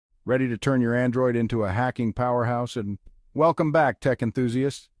Ready to turn your Android into a hacking powerhouse? And welcome back, tech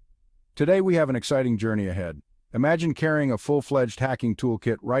enthusiasts. Today we have an exciting journey ahead. Imagine carrying a full-fledged hacking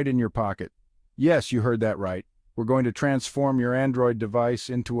toolkit right in your pocket. Yes, you heard that right. We're going to transform your Android device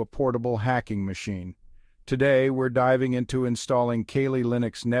into a portable hacking machine. Today, we're diving into installing Kali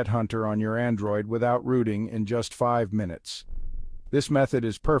Linux NetHunter on your Android without rooting in just 5 minutes. This method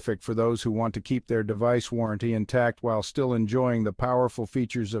is perfect for those who want to keep their device warranty intact while still enjoying the powerful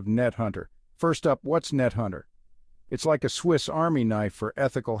features of NetHunter. First up, what's NetHunter? It's like a Swiss Army knife for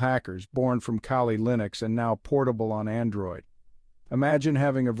ethical hackers, born from Kali Linux and now portable on Android. Imagine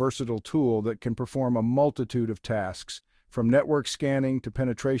having a versatile tool that can perform a multitude of tasks, from network scanning to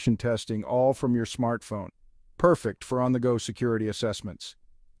penetration testing, all from your smartphone. Perfect for on-the-go security assessments.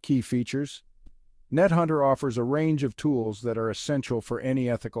 Key features: NetHunter offers a range of tools that are essential for any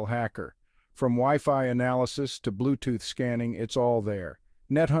ethical hacker. From Wi-Fi analysis to Bluetooth scanning, it's all there.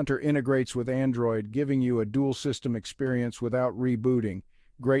 NetHunter integrates with Android, giving you a dual system experience without rebooting,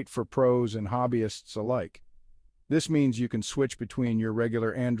 great for pros and hobbyists alike. This means you can switch between your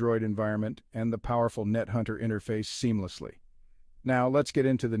regular Android environment and the powerful NetHunter interface seamlessly. Now, let's get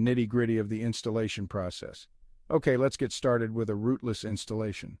into the nitty-gritty of the installation process. Okay, let's get started with a rootless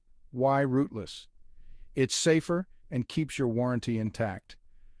installation. Why rootless? It's safer and keeps your warranty intact.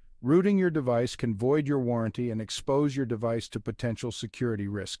 Rooting your device can void your warranty and expose your device to potential security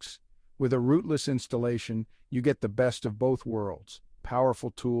risks. With a rootless installation, you get the best of both worlds: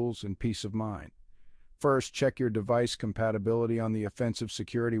 powerful tools and peace of mind. First, check your device compatibility on the offensive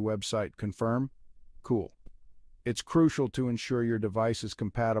security website. Confirm? Cool. It's crucial to ensure your device is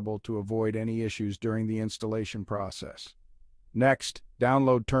compatible to avoid any issues during the installation process. Next,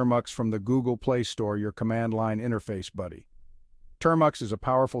 download Termux from the Google Play Store, your command line interface buddy. Termux is a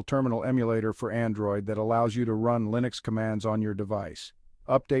powerful terminal emulator for Android that allows you to run Linux commands on your device.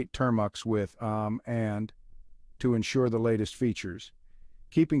 Update Termux with and to ensure the latest features.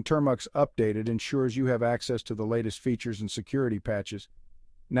 Keeping Termux updated ensures you have access to the latest features and security patches.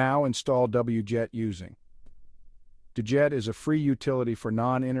 Now install wget using. wget is a free utility for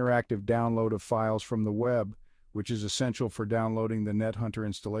non-interactive download of files from the web, which is essential for downloading the NetHunter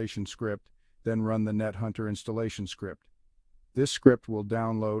installation script, then run the NetHunter installation script. This script will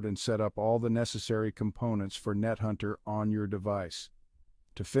download and set up all the necessary components for NetHunter on your device.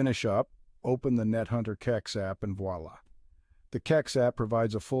 To finish up, open the NetHunter Kex app and voila. The Kex app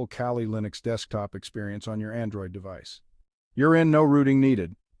provides a full Kali Linux desktop experience on your Android device. You're in, no rooting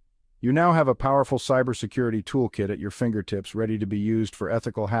needed. You now have a powerful cybersecurity toolkit at your fingertips, ready to be used for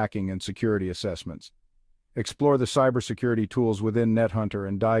ethical hacking and security assessments. Explore the cybersecurity tools within NetHunter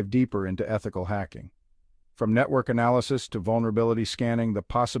and dive deeper into ethical hacking. From network analysis to vulnerability scanning, the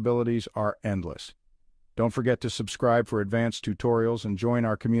possibilities are endless. Don't forget to subscribe for advanced tutorials and join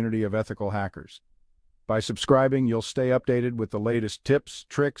our community of ethical hackers. By subscribing, you'll stay updated with the latest tips,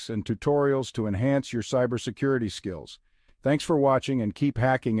 tricks, and tutorials to enhance your cybersecurity skills. Thanks for watching, and keep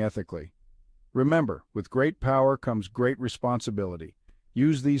hacking ethically. Remember, with great power comes great responsibility.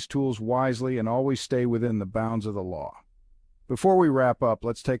 Use these tools wisely and always stay within the bounds of the law. Before we wrap up,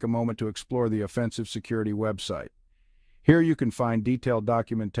 let's take a moment to explore the Offensive Security website. Here you can find detailed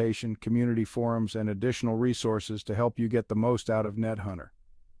documentation, community forums, and additional resources to help you get the most out of NetHunter.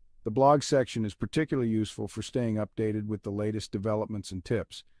 The blog section is particularly useful for staying updated with the latest developments and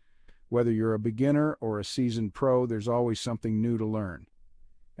tips. Whether you're a beginner or a seasoned pro, there's always something new to learn.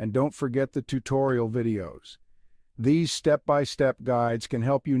 And don't forget the tutorial videos. These step-by-step guides can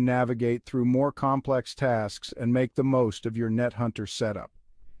help you navigate through more complex tasks and make the most of your NetHunter setup.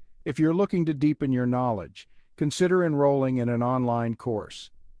 If you're looking to deepen your knowledge, consider enrolling in an online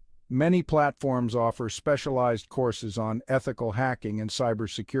course. Many platforms offer specialized courses on ethical hacking and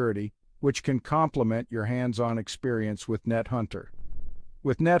cybersecurity, which can complement your hands-on experience with NetHunter.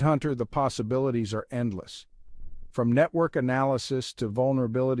 With NetHunter, the possibilities are endless. From network analysis to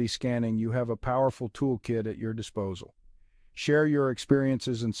vulnerability scanning, you have a powerful toolkit at your disposal. Share your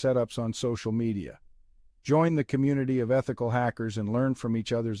experiences and setups on social media. Join the community of ethical hackers and learn from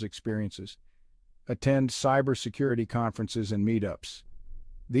each other's experiences. Attend cybersecurity conferences and meetups.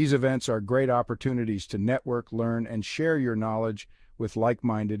 These events are great opportunities to network, learn, and share your knowledge with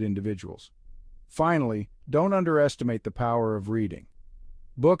like-minded individuals. Finally, don't underestimate the power of reading.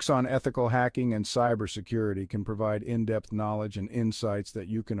 Books on ethical hacking and cybersecurity can provide in-depth knowledge and insights that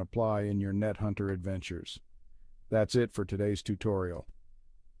you can apply in your NetHunter adventures. That's it for today's tutorial.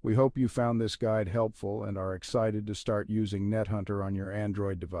 We hope you found this guide helpful and are excited to start using NetHunter on your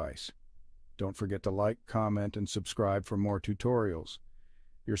Android device. Don't forget to like, comment, and subscribe for more tutorials.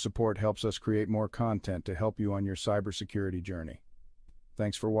 Your support helps us create more content to help you on your cybersecurity journey.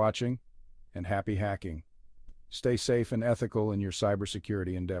 Thanks for watching, and happy hacking. Stay safe and ethical in your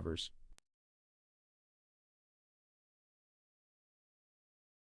cybersecurity endeavors.